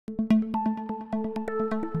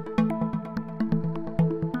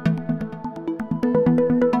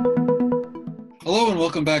Hello and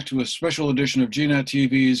welcome back to a special edition of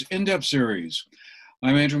GNAT-TV's In-Depth series.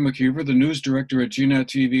 I'm Andrew McKeever, the news director at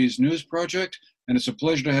GNAT-TV's News Project, and it's a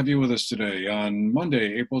pleasure to have you with us today on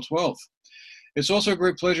Monday, April 12th. It's also a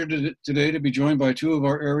great pleasure today to be joined by two of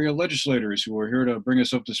our area legislators who are here to bring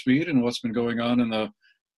us up to speed on what's been going on in the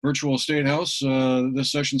virtual State House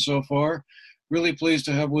this session so far. Really pleased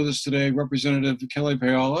to have with us today Representative Kelly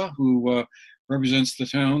Pajala, who represents the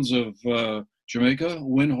towns of Jamaica,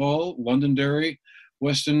 Winhall, Londonderry,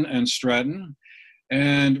 Weston, and Stratton,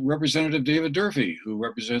 and Representative David Durfee, who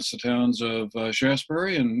represents the towns of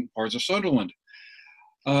Shaftsbury and parts of Sunderland.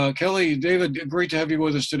 Kelly, David, great to have you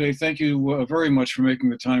with us today. Thank you very much for making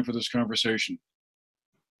the time for this conversation.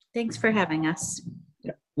 Thanks for having us.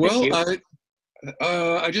 Yeah. Well,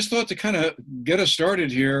 I just thought to kind of get us started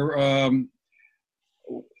here,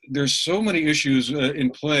 there's so many issues in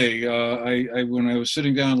play. When I was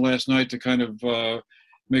sitting down last night to kind of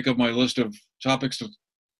make up my list of topics to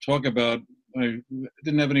talk about, I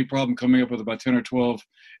didn't have any problem coming up with about 10 or 12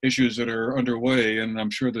 issues that are underway, and I'm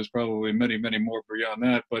sure there's probably many, many more beyond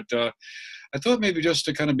that. But I thought maybe just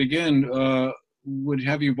to kind of begin, would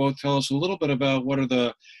have you both tell us a little bit about what are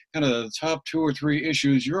the kind of the top 2 or 3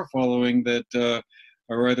 issues you're following that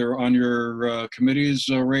are either on your committee's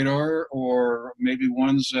radar or maybe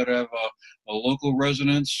ones that have a local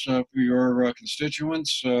resonance for your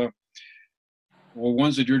constituents, or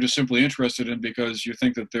ones that you're just simply interested in because you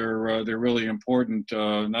think that they're really important.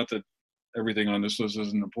 Not that everything on this list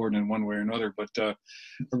isn't important in one way or another, but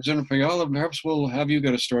Representative Pajala, perhaps we'll have you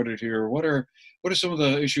get us started here. What are some of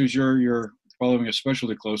the issues you're following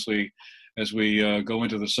especially closely as we go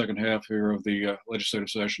into the second half here of the legislative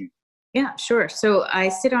session? Yeah, sure. So I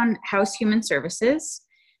sit on House Human Services,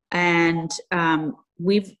 and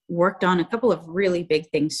we've worked on a couple of really big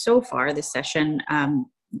things so far this session.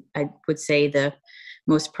 I would say the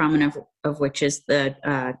most prominent of which is the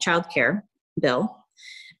child care bill,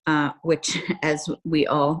 which, as we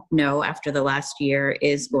all know, after the last year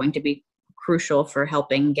is going to be crucial for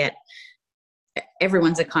helping get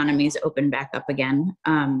everyone's economies open back up again.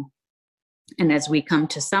 And as we come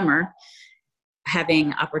to summer,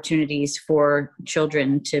 having opportunities for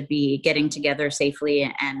children to be getting together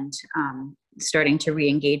safely and starting to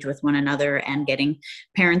re-engage with one another and getting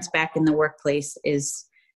parents back in the workplace is,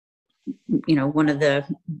 you know, one of the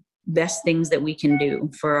best things that we can do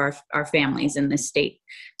for our families in this state.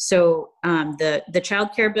 So the child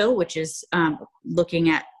care bill, which is looking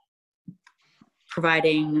at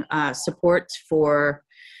providing support for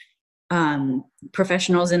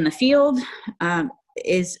professionals in the field,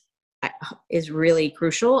 is really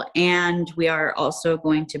crucial. And we are also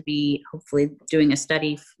going to be hopefully doing a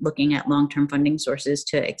study looking at long-term funding sources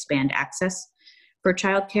to expand access for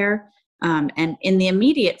childcare. And in the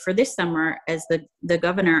immediate for this summer, as the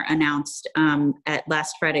governor announced at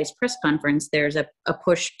last Friday's press conference, there's a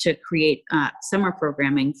push to create summer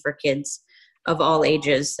programming for kids of all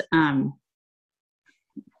ages, and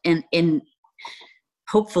in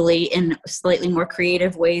hopefully in slightly more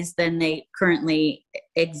creative ways than they currently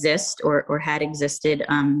exist or had existed,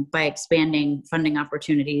 by expanding funding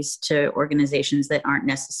opportunities to organizations that aren't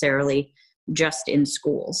necessarily just in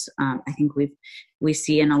schools. I think we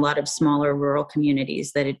see in a lot of smaller rural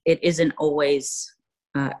communities that it isn't always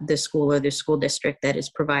the school or the school district that is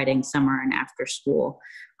providing summer and after school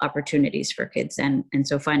opportunities for kids. And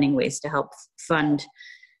so finding ways to help fund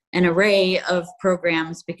an array of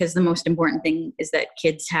programs, because the most important thing is that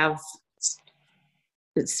kids have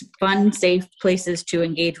fun, safe places to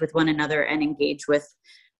engage with one another and engage with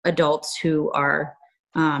adults who are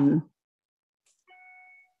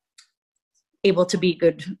able to be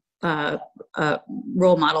good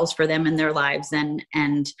role models for them in their lives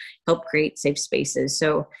and help create safe spaces.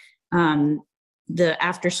 So the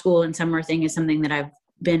after school and summer thing is something that I've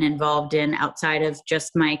been involved in outside of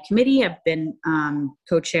just my committee. I've been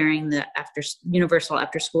co-chairing the Universal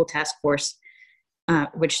After School Task Force,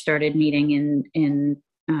 which started meeting in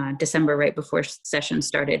December, right before session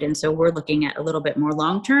started. And so we're looking at a little bit more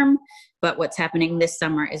long-term, but what's happening this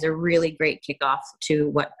summer is a really great kickoff to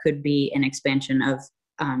what could be an expansion of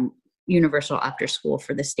universal after school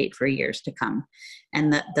for the state for years to come.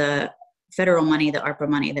 And the federal money, the ARPA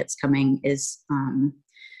money that's coming is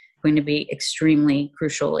going to be extremely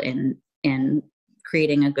crucial in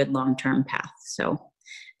creating a good long-term path. So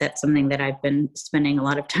that's something that I've been spending a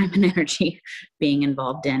lot of time and energy being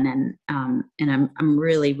involved in, and I'm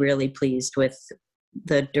really, really pleased with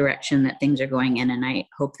the direction that things are going in, and I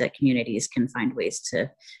hope that communities can find ways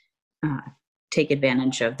to take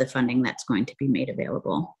advantage of the funding that's going to be made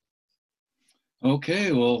available.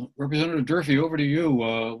 Okay, well, Representative Durfee, over to you.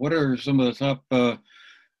 What are some of the top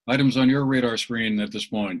items on your radar screen at this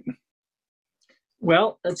point?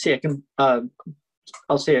 Well, let's see.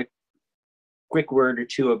 I'll say a quick word or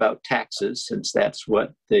two about taxes, since that's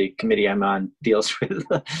what the committee I'm on deals with.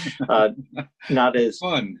 Not as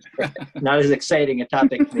Fun. not as exciting a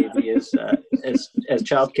topic maybe as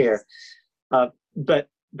childcare, but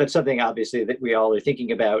something obviously that we all are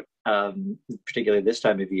thinking about, particularly this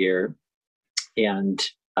time of year. And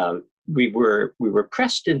we were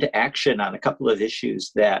pressed into action on a couple of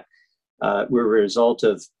issues that were a result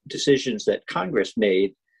of decisions that Congress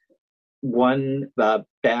made. One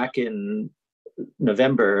back in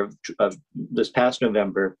November of this past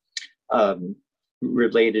November,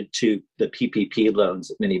 related to the PPP loans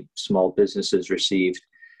that many small businesses received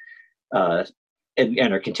and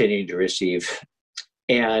are continuing to receive.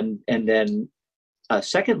 And then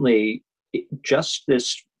secondly, just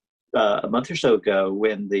this a month or so ago,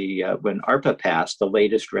 when ARPA passed, the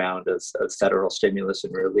latest round of federal stimulus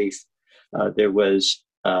and relief, there was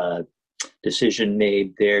a decision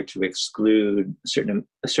made there to exclude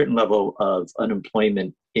a certain level of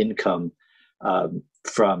unemployment income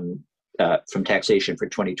from taxation for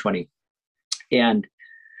 2020. And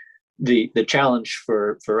the challenge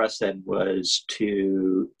for us then was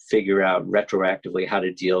to figure out retroactively how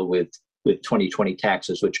to deal with 2020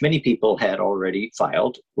 taxes, which many people had already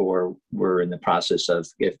filed or were in the process of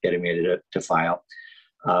getting ready to file.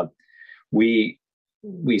 We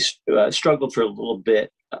struggled for a little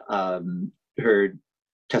bit. Heard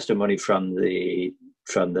testimony from the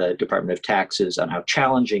Department of Taxes on how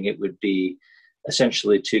challenging it would be,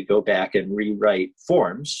 essentially, to go back and rewrite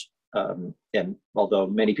forms. And although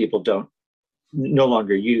many people no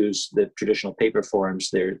longer use the traditional paper forms,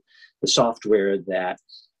 they're the software that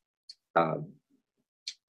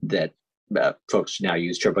folks now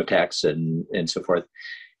use, TurboTax and so forth,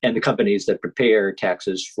 and the companies that prepare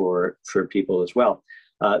taxes for people as well.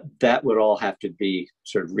 That would all have to be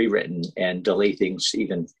sort of rewritten and delay things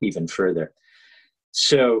even further.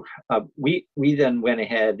 So we then went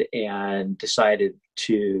ahead and decided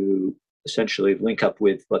to essentially link up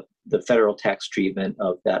with what the federal tax treatment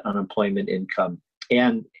of that unemployment income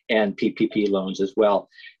and PPP loans as well,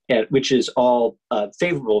 which is all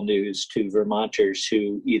favorable news to Vermonters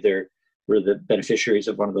who either were the beneficiaries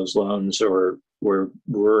of one of those loans or were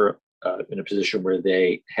in a position where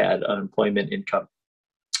they had unemployment income.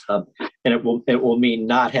 And it will mean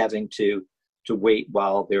not having to wait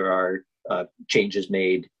while there are changes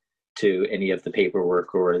made to any of the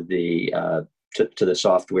paperwork or to the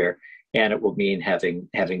software, and it will mean having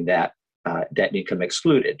that income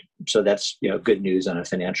excluded. So that's good news on a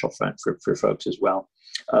financial front for folks as well.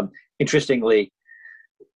 Interestingly,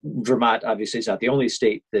 Vermont obviously is not the only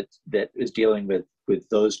state that is dealing with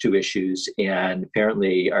those two issues, and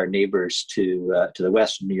apparently our neighbors to the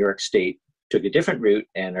west, New York State, took a different route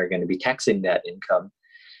and are going to be taxing that income.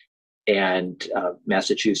 And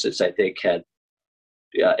Massachusetts, I think, had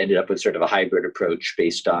ended up with sort of a hybrid approach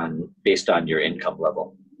based on your income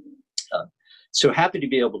level. So happy to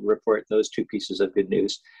be able to report those two pieces of good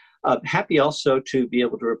news. Happy also to be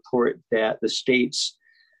able to report that the state's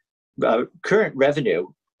current revenue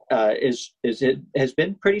has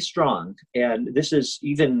been pretty strong, and this is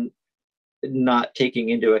even not taking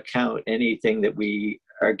into account anything that we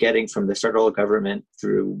are getting from the federal government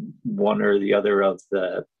through one or the other of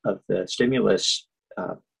the stimulus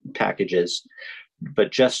packages,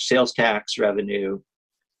 but just sales tax revenue,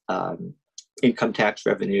 income tax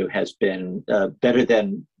revenue has been better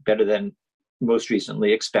than most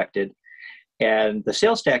recently expected, and the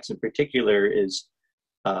sales tax in particular is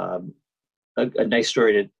a nice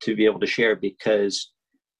story to be able to share, because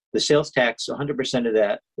the sales tax, 100% of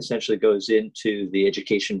that essentially goes into the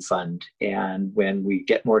education fund. And when we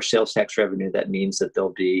get more sales tax revenue, that means that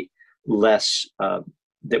there'll be less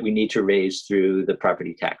that we need to raise through the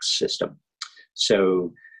property tax system.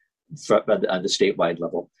 So on the statewide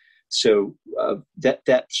level. So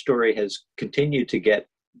that story has continued to get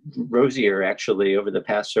rosier actually over the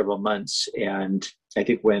past several months. And I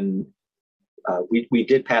think when we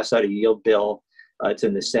did pass out a yield bill, it's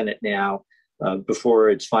in the Senate now.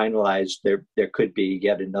 Before it's finalized, there could be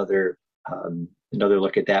yet another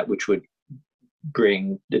look at that, which would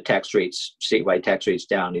bring the statewide tax rates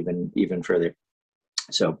down even further.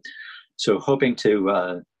 So hoping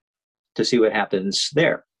to see what happens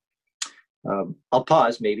there. I'll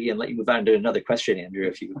pause maybe and let you move on to another question, Andrew,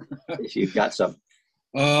 if you've got some.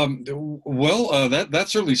 Well, that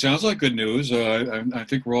certainly sounds like good news. I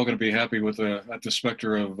think we're all going to be happy with at the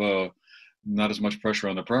specter of not as much pressure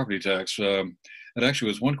on the property tax. That actually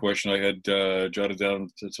was one question I had jotted down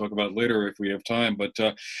to talk about later if we have time. But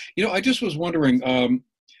I just was wondering.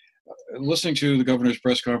 listening to the governor's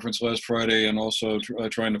press conference last Friday, and also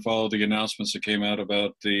trying to follow the announcements that came out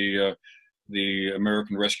about the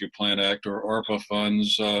American Rescue Plan Act, or ARPA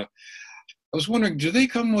funds. I was wondering, do they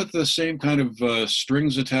come with the same kind of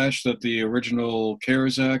strings attached that the original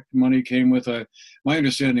CARES Act money came with? My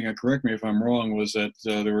understanding, and correct me if I'm wrong, was that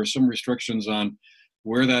there were some restrictions on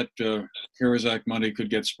where that CARES Act money could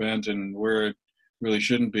get spent and where it really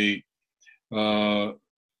shouldn't be.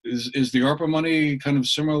 Is the ARPA money kind of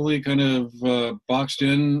similarly boxed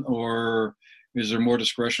in, or is there more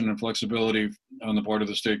discretion and flexibility on the part of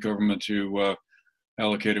the state government to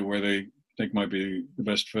allocate it where they think might be the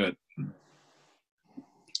best fit?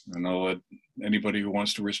 And I'll let anybody who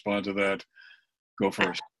wants to respond to that go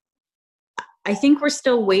first. I think we're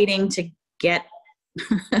still waiting to get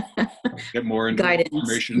more guidance,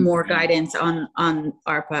 information, guidance on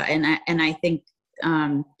ARPA, and I think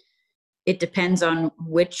it depends on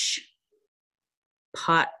which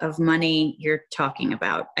pot of money you're talking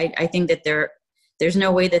about. I think that there's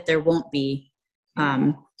no way that there won't be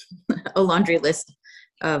a laundry list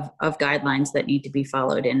of guidelines that need to be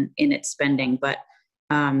followed in its spending, but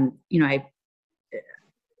I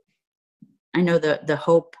know the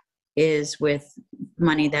hope is, with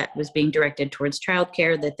money that was being directed towards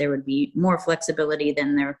childcare, that there would be more flexibility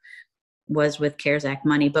than there was with CARES Act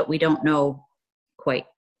money, but we don't know quite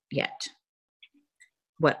yet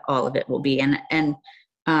what all of it will be. And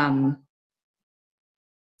I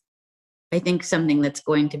think something that's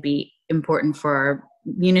going to be important for our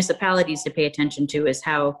municipalities to pay attention to is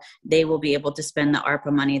how they will be able to spend the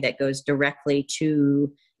ARPA money that goes directly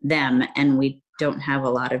to them. And we don't have a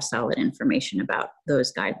lot of solid information about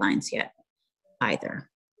those guidelines yet either.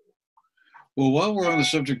 Well, while we're on the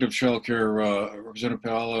subject of childcare, Representative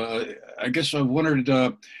Pajala, I guess I wondered,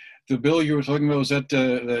 the bill you were talking about, was that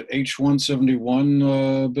that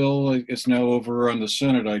H-171 bill? It's now over on the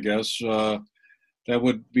Senate, I guess. That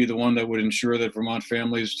would be the one that would ensure that Vermont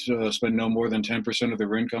families spend no more than 10% of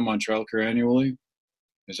their income on childcare annually?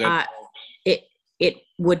 Is that? It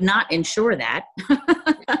would not ensure that.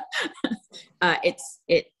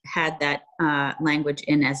 It had that language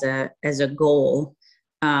in as a goal,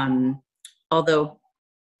 although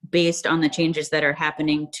based on the changes that are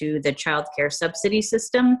happening to the child care subsidy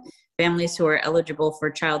system, families who are eligible for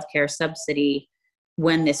child care subsidy,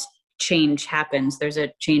 when this change happens, there's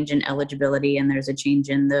a change in eligibility and there's a change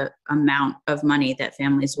in the amount of money that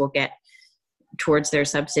families will get towards their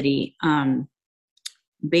subsidy.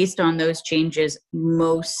 Based on those changes,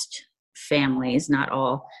 most families, not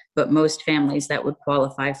all, but most families that would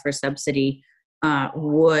qualify for subsidy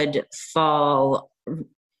would fall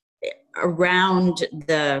around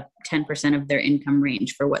the 10% of their income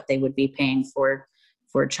range for what they would be paying for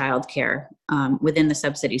childcare within the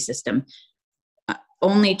subsidy system.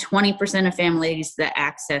 Only 20% of families that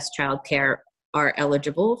access childcare are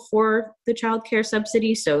eligible for the childcare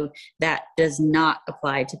subsidy, so that does not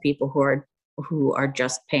apply to people who are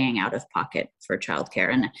just paying out of pocket for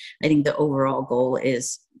childcare. And I think the overall goal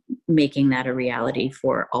is making that a reality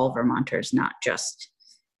for all Vermonters, not just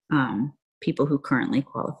people who currently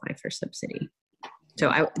qualify for subsidy. So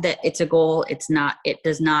that it's a goal. It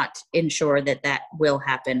does not ensure that will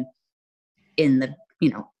happen in the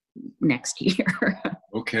next year.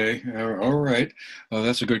 Okay. All right.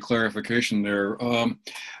 That's a good clarification there. Well,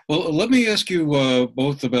 let me ask you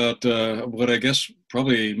both about what I guess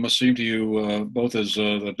probably must seem to you both as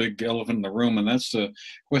the big elephant in the room, and that's the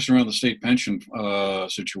question around the state pension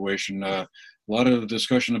situation. A lot of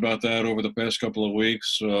discussion about that over the past couple of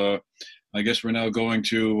weeks. I guess we're now going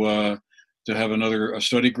to have a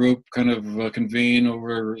study group kind of convene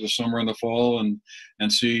over the summer and the fall and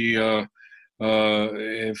see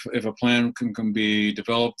if a plan can be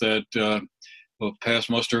developed that will pass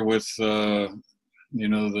muster with the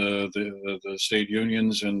state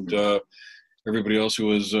unions and everybody else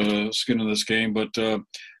who is skin in this game. But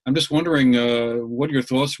I'm just wondering what your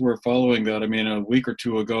thoughts were following that. I mean, a week or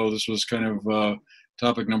two ago, this was kind of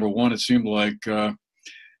topic number one, it seemed like,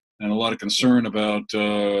 and a lot of concern about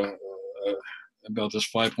this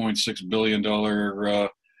 $5.6 billion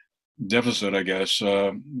deficit, I guess,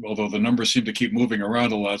 although the numbers seem to keep moving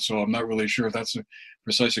around a lot, so I'm not really sure if that's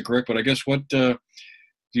precisely correct. But I guess what do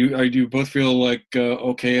you both feel like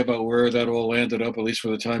okay about where that all landed up, at least for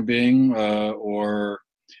the time being, or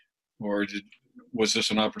was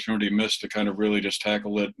this an opportunity missed to kind of really just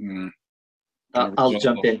tackle it? And I'll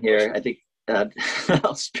jump in here. I think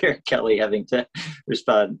I'll spare Kelly having to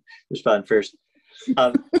respond first.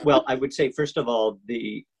 Well, I would say first of all,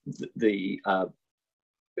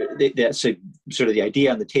 that's sort of the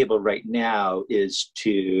idea on the table right now is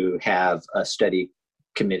to have a study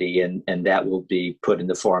committee, and that will be put in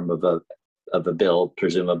the form of a bill,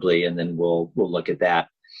 presumably, and then we'll look at that.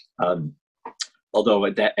 Although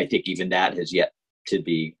that, I think even that has yet to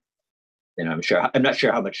be, I'm not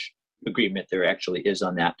sure how much agreement there actually is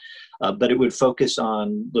on that, but it would focus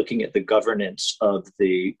on looking at the governance of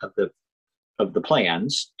the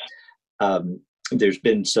plans. There's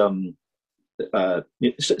been some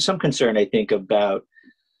concern, I think, about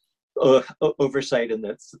oversight and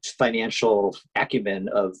the financial acumen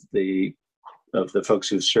of the folks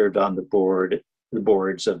who served on the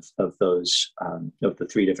boards of those of the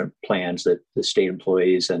three different plans, that the state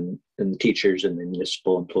employees and the teachers and the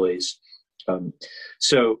municipal employees.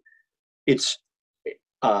 So it's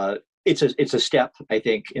a step, I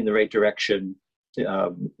think, in the right direction.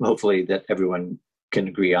 Hopefully that everyone can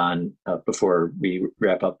agree on before we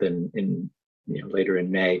wrap up in later in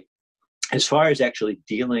May. As far as actually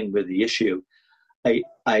dealing with the issue, I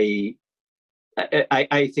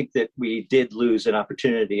think that we did lose an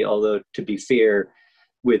opportunity, although to be fair,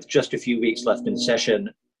 with just a few weeks left in session,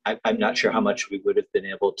 I'm not sure how much we would have been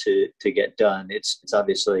able to get done. It's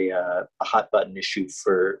obviously a hot button issue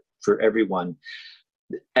for everyone.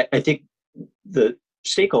 I think the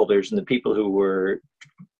stakeholders and the people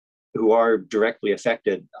who are directly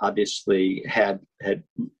affected obviously had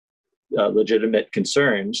legitimate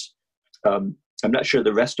concerns. I'm not sure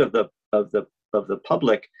the rest of the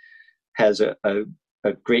public has a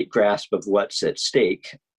great grasp of what's at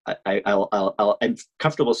stake. I'm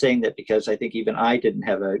comfortable saying that because I think even I didn't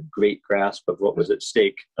have a great grasp of what was at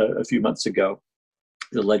stake a few months ago.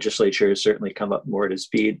 The legislature has certainly come up more to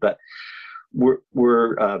speed, but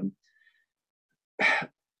we're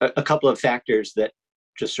a couple of factors that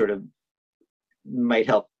just sort of might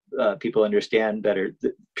help people understand better.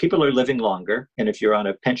 People are living longer, and if you're on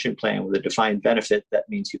a pension plan with a defined benefit, that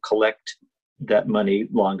means you collect that money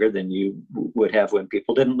longer than you would have when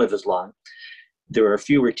people didn't live as long. There are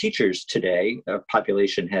fewer teachers today. Our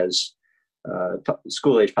population has,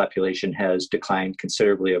 school-age population has declined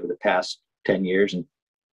considerably over the past 10 years and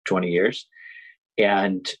 20 years.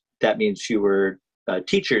 And that means fewer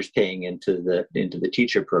teachers paying into the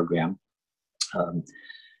teacher program.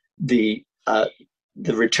 The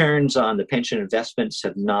returns on the pension investments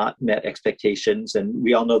have not met expectations, and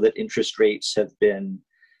we all know that interest rates have been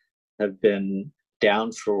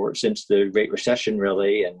down since the Great Recession,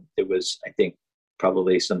 really. And there was, I think,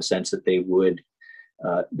 probably some sense that they would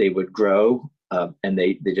grow, and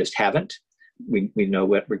they just haven't. We know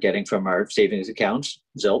what we're getting from our savings accounts,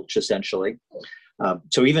 zilch essentially.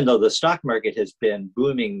 So even though the stock market has been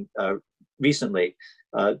booming recently,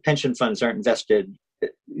 pension funds aren't invested.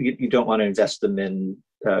 You don't want to invest them in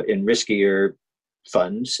riskier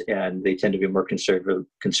funds, and they tend to be more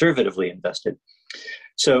conservatively invested.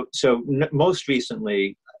 So most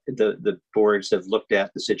recently, the boards have looked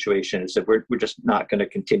at the situation and said we're just not going to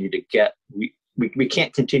continue to get. We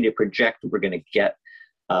can't continue to project we're going to get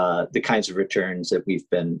the kinds of returns that we've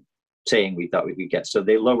been saying we thought we could get. So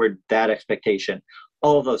they lowered that expectation.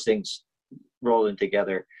 All of those things rolling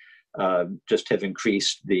together just have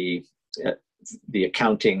increased the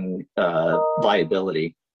accounting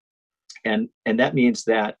liability, and that means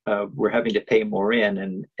that we're having to pay more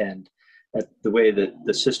in, and the way that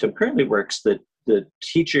the system currently works, that the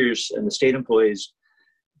teachers and the state employees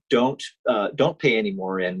don't pay any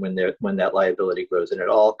more in when that liability grows, and it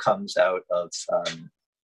all comes out of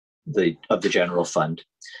the general fund.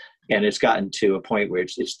 And it's gotten to a point where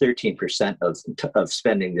it's 13% of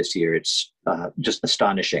spending this year. It's just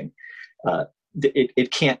astonishing.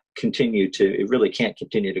 It can't continue it really can't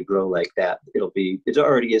continue to grow like that. It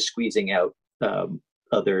already is squeezing out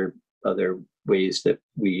other ways that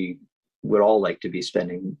we would all like to be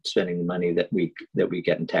spending the money that we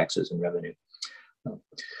get in taxes and revenue.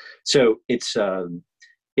 So it's a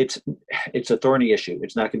thorny issue.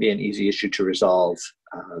 It's not going to be an easy issue to resolve,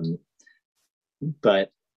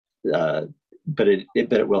 but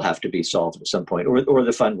it will have to be solved at some point, or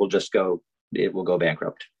the fund will just go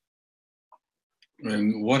bankrupt.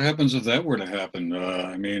 And what happens if that were to happen?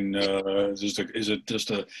 Is it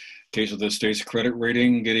just a case of the state's credit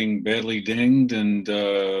rating getting badly dinged and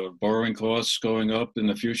borrowing costs going up in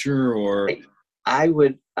the future? Or I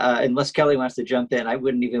would, unless Kelly wants to jump in, I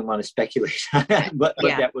wouldn't even want to speculate on what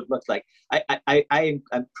that would look like. I'm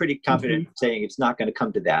pretty confident saying it's not going to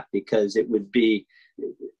come to that, because it would be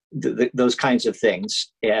those kinds of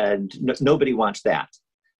things, and nobody wants that,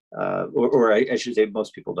 or I should say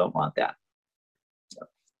most people don't want that.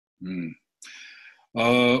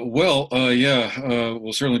 We'll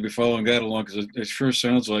certainly be following that along, because it sure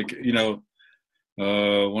sounds like,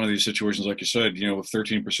 one of these situations, like you said, if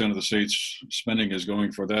 13% of the state's spending is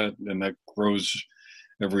going for that, and that grows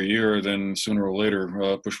every year, then sooner or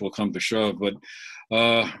later, push will come to shove. But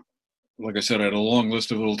like I said, I had a long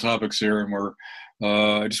list of little topics here, and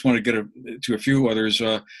I just want to get to a few others.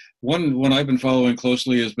 One I've been following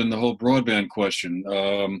closely has been the whole broadband question.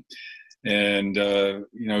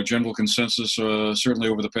 General consensus, certainly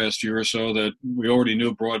over the past year or so, that we already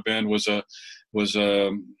knew broadband was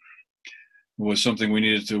something we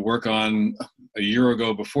needed to work on a year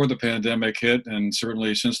ago before the pandemic hit, and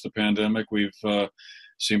certainly since the pandemic, we've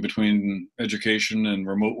seen between education and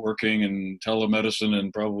remote working and telemedicine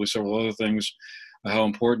and probably several other things how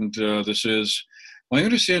important this is. My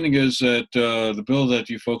understanding is that the bill that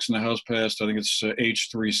you folks in the House passed, I think it's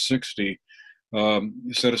H360,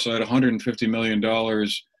 set aside $150 million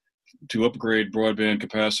to upgrade broadband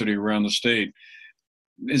capacity around the state.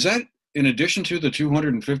 Is that in addition to the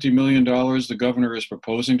 $250 million the governor is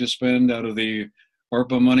proposing to spend out of the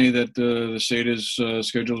ARPA money that the state is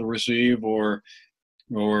scheduled to receive, or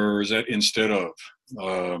is that instead of?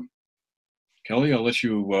 Kelly, I'll let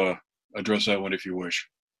you address that one if you wish.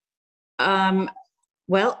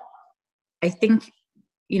 Well, I think,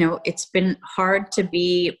 it's been hard to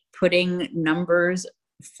be putting numbers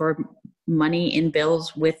for money in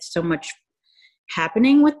bills with so much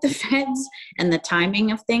happening with the feds and the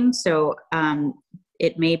timing of things. So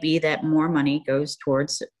it may be that more money goes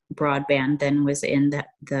towards broadband than was in the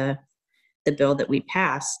bill that we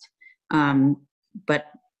passed. But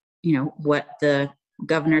what the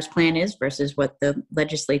governor's plan is versus what the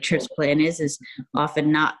legislature's plan is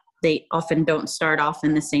often not. They often don't start off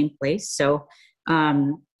in the same place. So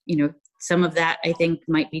some of that I think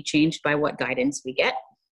might be changed by what guidance we get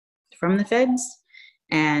from the feds,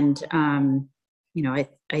 and I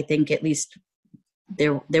think at least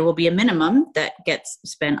there will be a minimum that gets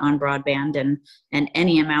spent on broadband, and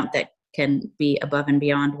any amount that can be above and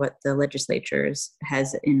beyond what the legislature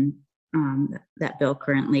has in that bill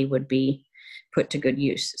currently would be put to good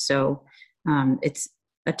use. So it's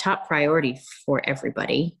a top priority for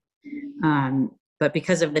everybody. But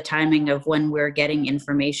because of the timing of when we're getting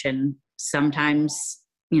information, sometimes,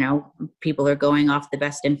 people are going off the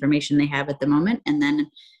best information they have at the moment. And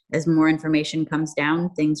then as more information comes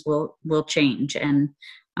down, things will change. And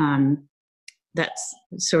that's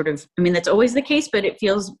sort of, that's always the case, but it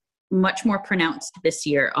feels much more pronounced this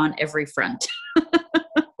year on every front.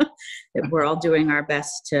 That we're all doing our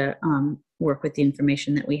best to work with the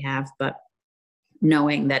information that we have, but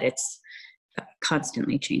knowing that it's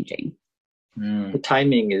constantly changing. The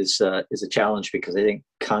timing is a challenge because I think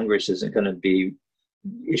Congress isn't going to be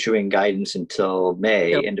issuing guidance until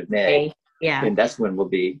end of May. Yeah. And that's when we'll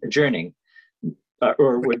be adjourning,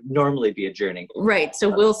 or would normally be adjourning. Right. So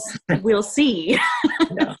we'll see.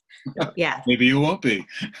 Yeah. Maybe you won't be.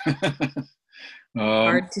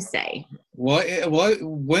 Hard to say.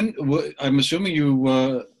 I'm assuming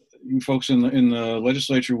you folks in the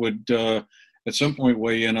legislature would at some point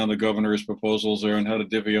weigh in on the governor's proposals there on how to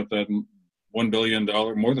divvy up that $1 billion,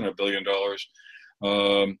 more than $1 billion.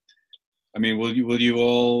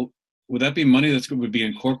 Would that be money would be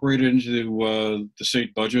incorporated into the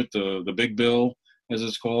state budget, the big bill, as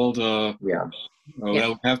it's called? That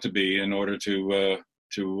would have to be in order to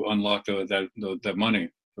unlock that money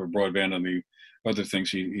for broadband and the other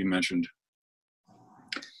things he mentioned.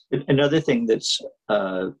 Another thing that's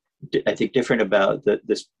I think different about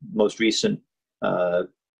this most recent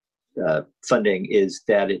funding is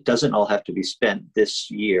that it doesn't all have to be spent this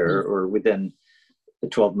year or within the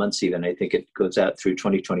 12 months even. I think it goes out through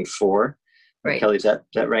 2024. Right. Kelly, is that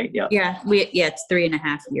right? Yeah. Yeah. It's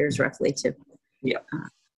 3.5 years roughly to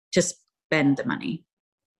spend the money.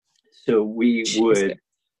 So we would,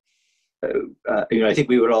 I think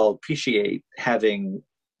we would all appreciate having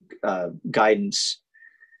guidance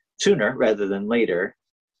sooner rather than later,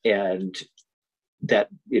 and that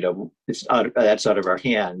that's out of our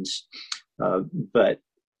hands, but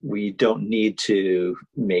we don't need to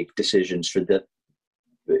make decisions in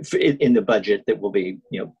the budget that will be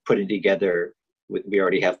putting together. We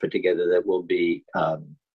already have put together that will be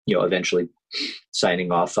eventually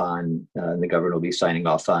signing off on. The governor will be signing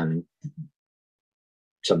off on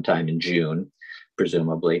sometime in June,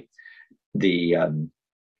 presumably. The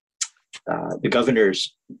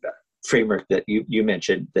governor's framework that you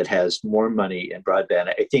mentioned that has more money in broadband,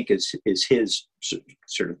 I think is his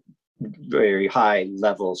sort of very high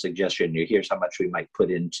level suggestion. Here's how much we might put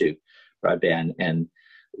into broadband, and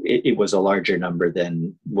it was a larger number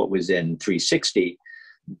than what was in 360,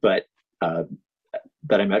 but I'm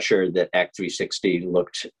not sure that Act 360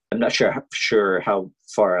 looked. I'm not sure how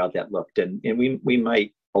far out that looked, and we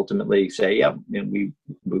might ultimately say, we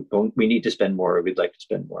need to spend more, or we'd like to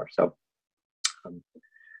spend more. So.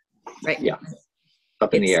 Right. Yeah.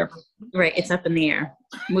 up in the air. Right, it's up in the air.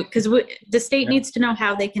 Because the state needs to know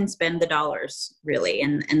how they can spend the dollars, really.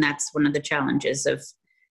 And that's one of the challenges of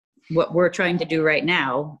what we're trying to do right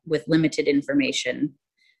now with limited information.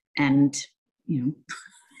 And, you know.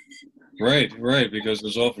 Right, because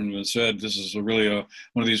as often been said, this is really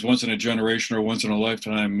one of these once in a generation or once in a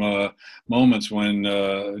lifetime moments when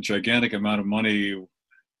a gigantic amount of money,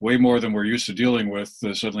 way more than we're used to dealing with,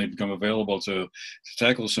 suddenly become available to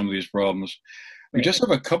tackle some of these problems. We just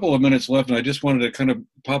have a couple of minutes left, and I just wanted to kind of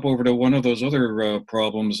pop over to one of those other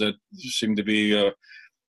problems that seem to be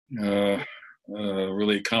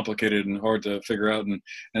really complicated and hard to figure out, and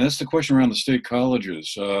that's the question around the state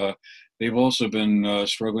colleges. They've also been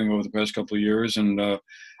struggling over the past couple of years, and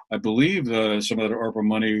I believe some of that ARPA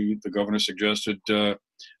money the governor suggested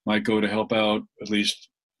might go to help out, at least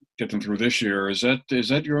get them through this year. Is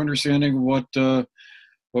that your understanding of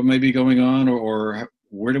what may be going on, or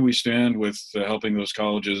where do we stand with helping those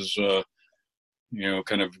colleges,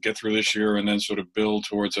 kind of get through this year and then sort of build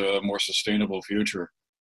towards a more sustainable future?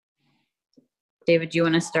 David, do you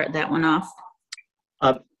want to start that one off?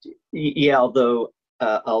 Yeah, although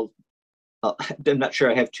I'm not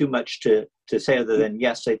sure I have too much to say other than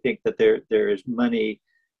yes, I think that there is money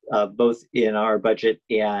both in our budget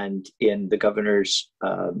and in the governor's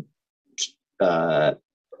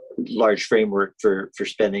large framework for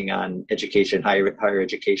spending on education, higher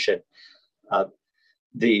education.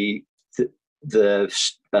 The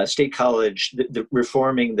state college, the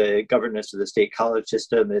reforming the governance of the state college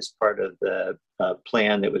system is part of the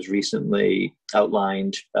plan that was recently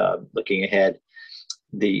outlined. Looking ahead,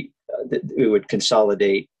 it would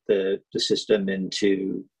consolidate the system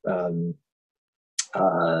into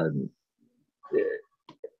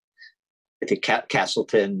I think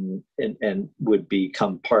Castleton and would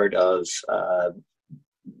become part of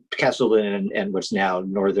Castleton and what's now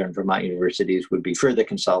Northern Vermont universities would be further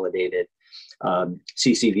consolidated.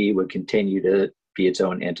 CCV would continue to be its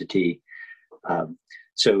own entity.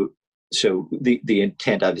 So the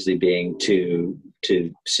intent obviously being to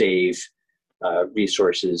save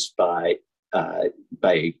resources by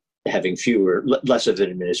having less of an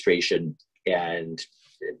administration and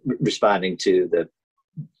responding to the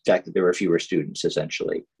fact that there were fewer students,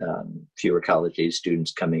 essentially, fewer college age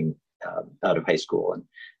students coming out of high school and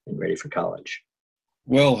ready for college.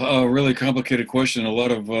 Well, a really complicated question. A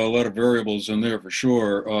lot of variables in there for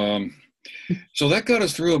sure. So that got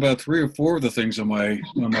us through about 3 or 4 of the things on my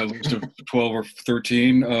list of 12 or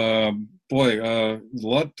 13. A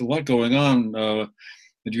lot going on that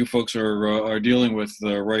you folks are dealing with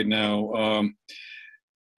right now.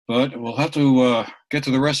 But we'll have to get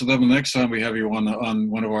to the rest of them the next time we have you on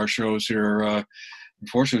one of our shows here.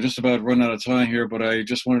 Unfortunately, just about run out of time here, but I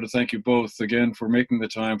just wanted to thank you both again for making the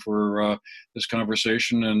time for this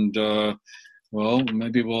conversation. And well,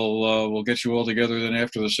 maybe we'll get you all together then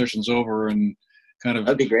after the session's over and kind of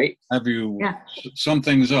that'd be great. Have you sum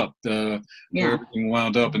things up, where everything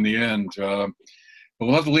wound up in the end. But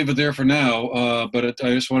we'll have to leave it there for now. But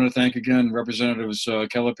I just want to thank again Representatives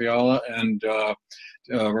Kelly Pajala and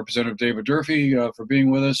Representative David Durfee for being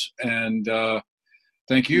with us, and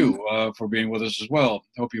thank you for being with us as well.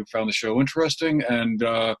 Hope you found the show interesting, and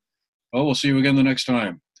we'll see you again the next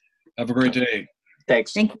time. Have a great day.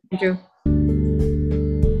 Thanks. Thank you, Andrew.